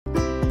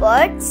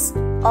parts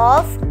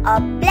of a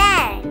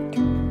plant.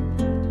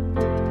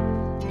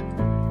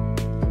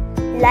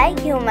 Like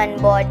human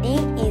body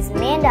is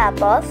made up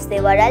of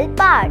several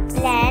parts.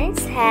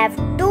 Plants have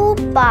two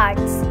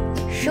parts,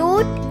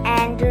 shoot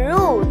and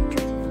root.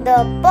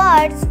 The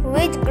parts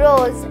which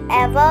grows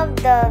above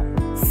the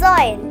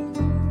soil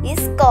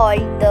is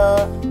called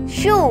the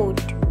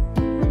shoot.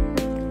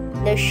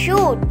 The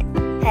shoot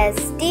has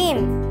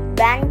stem,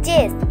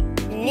 branches,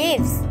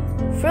 leaves,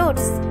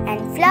 fruits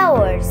and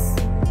flowers.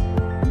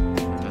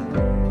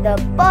 The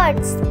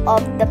parts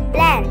of the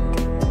plant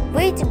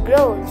which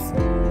grows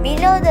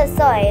below the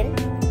soil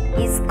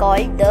is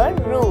called the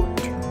root.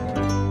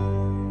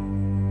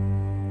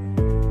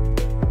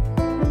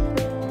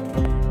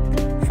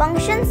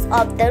 Functions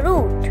of the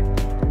root.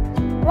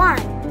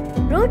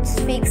 1. Roots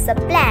fix a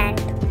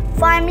plant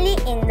firmly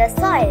in the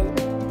soil.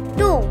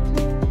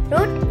 2.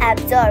 Root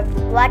absorb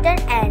water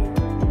and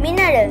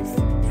minerals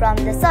from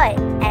the soil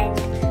and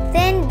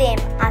send them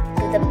up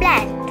to the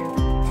plant.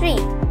 3.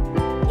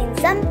 In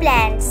some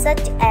plants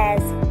such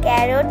as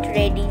carrot,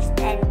 radish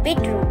and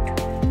beetroot,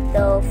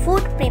 the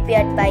food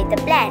prepared by the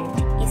plant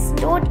is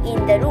stored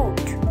in the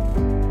root.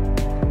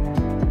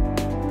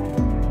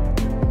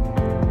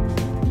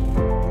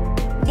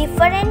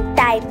 Different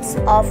types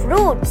of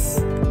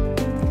roots.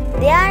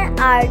 There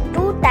are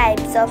two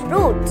types of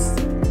roots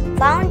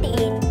found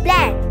in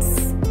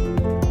plants: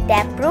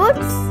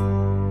 taproots,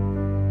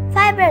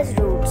 fibrous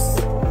roots.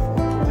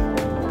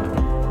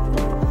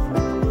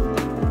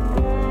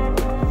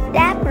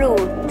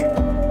 Taproot.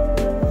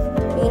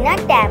 In a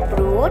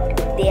taproot,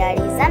 there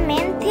is a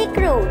main thick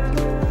root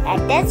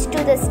attached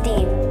to the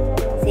stem.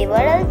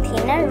 Several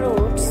thinner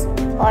roots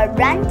or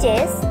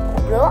branches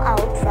grow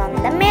out from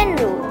the main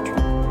root.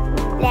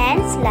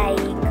 Plants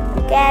like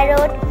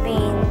carrot,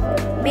 bean,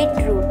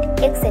 beetroot,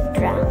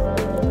 etc.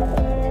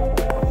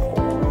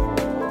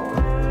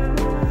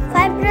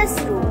 Fibrous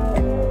root.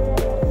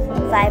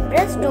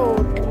 Fibrous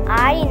roots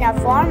are in a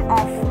form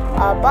of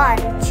a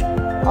bunch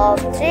of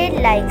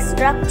thread-like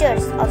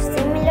structures of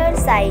similar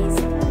size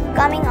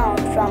coming out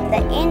from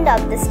the end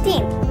of the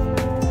stem.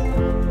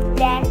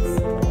 Plants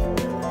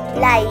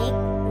like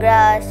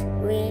grass,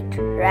 wheat,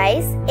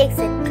 rice,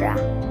 etc.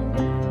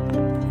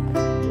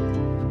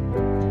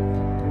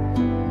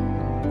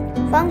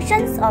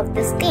 Functions of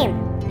the stem.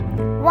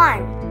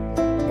 1.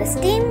 The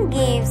stem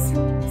gives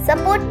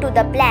support to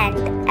the plant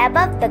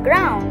above the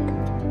ground.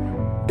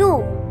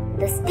 2.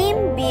 The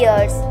stem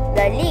bears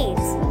the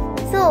leaves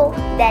so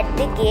that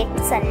they get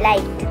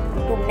sunlight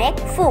to make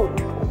food.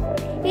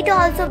 It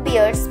also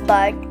bears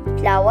bud,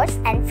 flowers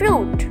and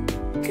fruit.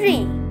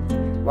 3.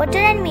 Water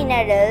and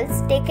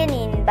minerals taken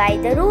in by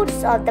the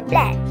roots of the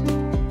plant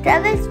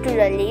travels to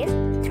the leaf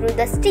through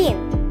the stem.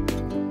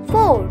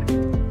 4.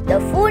 The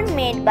food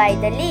made by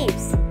the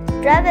leaves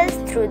travels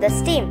through the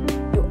stem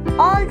to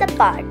all the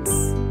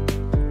parts.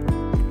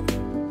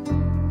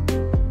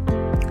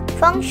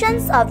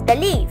 Functions of the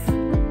leaf.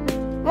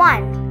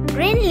 1.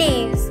 Green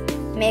leaves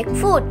make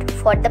food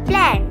for the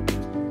plant,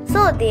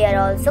 so they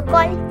are also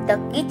called the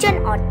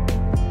kitchen or.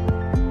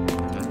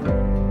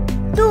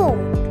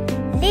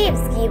 2.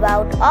 Leaves give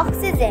out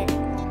oxygen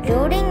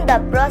during the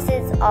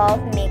process of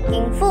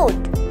making food.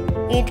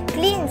 It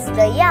cleans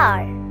the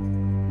air.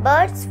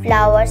 Birds,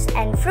 flowers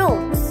and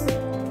fruits.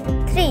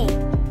 3.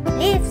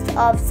 Leaves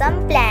of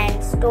some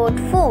plants store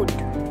food.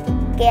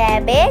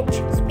 Cabbage,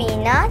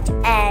 spinach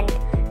and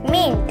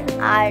mint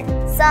are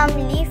some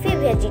leafy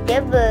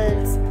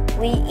vegetables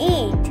we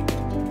eat.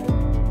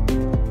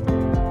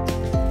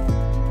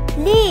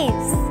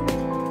 Leaves.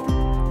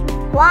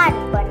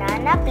 1.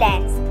 Banana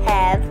plants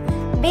have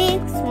big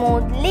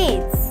smooth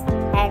leaves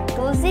and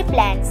tulsi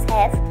plants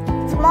have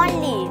small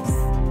leaves.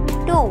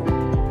 2.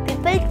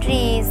 People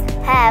trees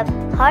have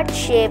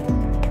heart-shaped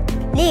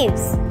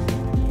leaves.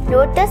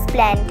 Lotus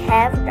plant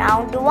have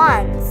round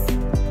ones.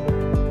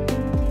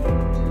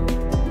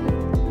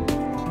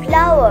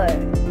 Flower.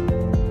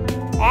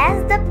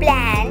 As the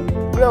plant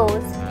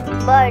grows,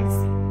 buds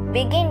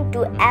begin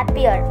to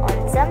appear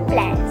on some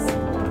plants.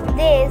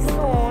 They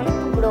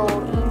soon grow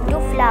into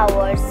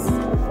flowers.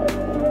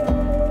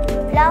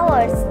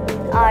 Flowers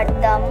are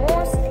the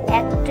most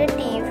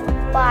attractive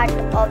part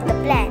of the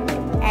plant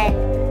and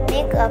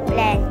make a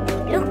plant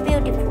look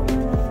beautiful.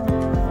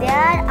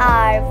 There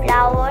are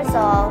flowers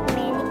of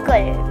many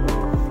colors,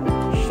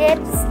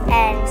 shapes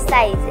and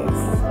sizes.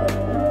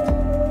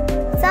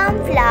 Some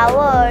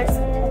flowers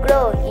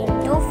grow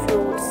into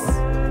fruits.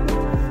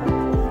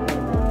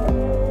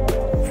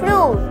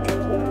 Fruit.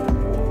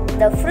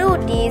 The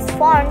fruit is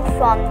formed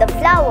from the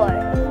flower.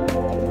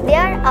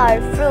 There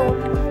are fruit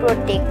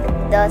protect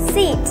the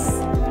seeds.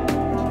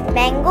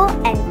 Mango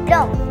and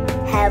plum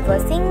have a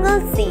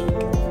single seed.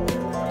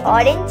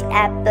 Orange,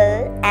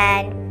 apple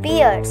and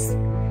pears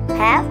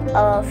have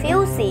a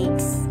few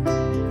seeds.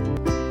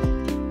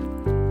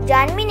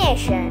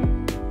 Germination.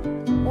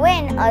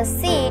 When a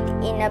seed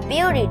is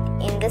buried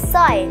in the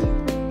soil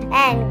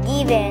and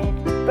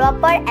given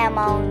proper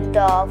amount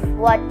of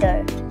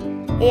water,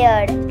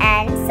 air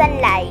and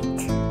sunlight,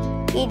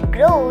 it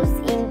grows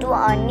into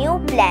a new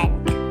plant.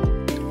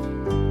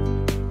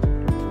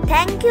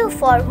 Thank you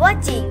for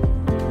watching.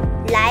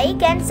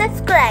 Like and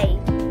subscribe.